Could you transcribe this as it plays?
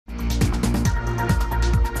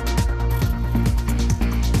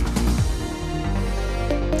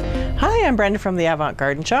Hi, I'm Brenda from the Avant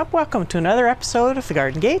Garden Shop. Welcome to another episode of The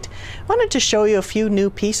Garden Gate. I wanted to show you a few new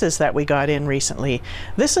pieces that we got in recently.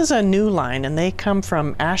 This is a new line and they come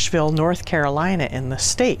from Asheville, North Carolina in the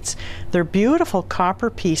States. They're beautiful copper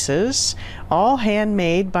pieces, all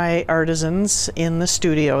handmade by artisans in the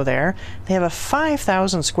studio there. They have a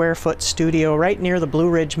 5,000 square foot studio right near the Blue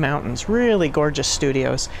Ridge Mountains. Really gorgeous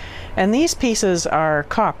studios. And these pieces are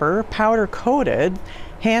copper, powder coated,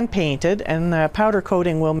 hand painted, and the powder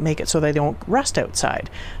coating will make it so they don't rust outside.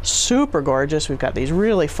 Super gorgeous. We've got these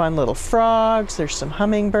really fun little frogs. There's some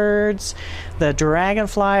hummingbirds, the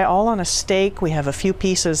dragonfly, all on a stake. We have a few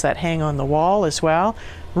pieces that hang on the wall as well.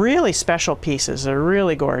 Really special pieces. They're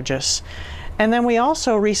really gorgeous. And then we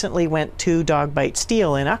also recently went to Dog Bite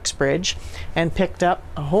Steel in Uxbridge and picked up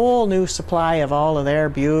a whole new supply of all of their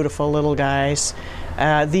beautiful little guys.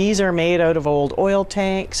 These are made out of old oil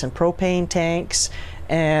tanks and propane tanks.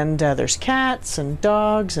 And there's cats and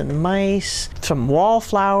dogs and mice, some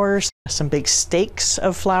wallflowers, some big stakes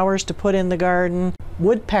of flowers to put in the garden,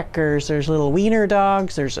 woodpeckers, there's little wiener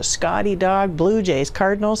dogs, there's a Scotty dog, blue jays,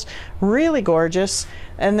 cardinals, really gorgeous.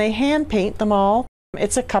 And they hand paint them all.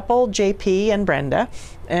 It's a couple, JP and Brenda,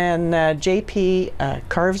 and JP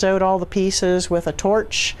carves out all the pieces with a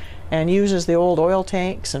torch and uses the old oil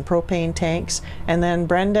tanks and propane tanks, and then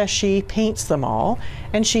Brenda, she paints them all,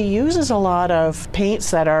 and she uses a lot of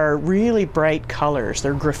paints that are really bright colors.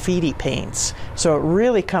 They're graffiti paints, so it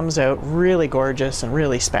really comes out really gorgeous and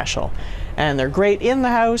really special. And they're great in the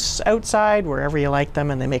house, outside, wherever you like them,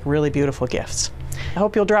 and they make really beautiful gifts. I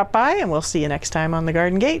hope you'll drop by, and we'll see you next time on The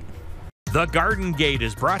Garden Gate. The Garden Gate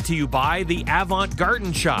is brought to you by the Avant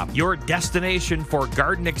Garden Shop, your destination for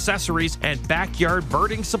garden accessories and backyard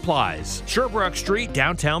birding supplies. Sherbrooke Street,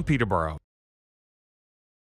 downtown Peterborough.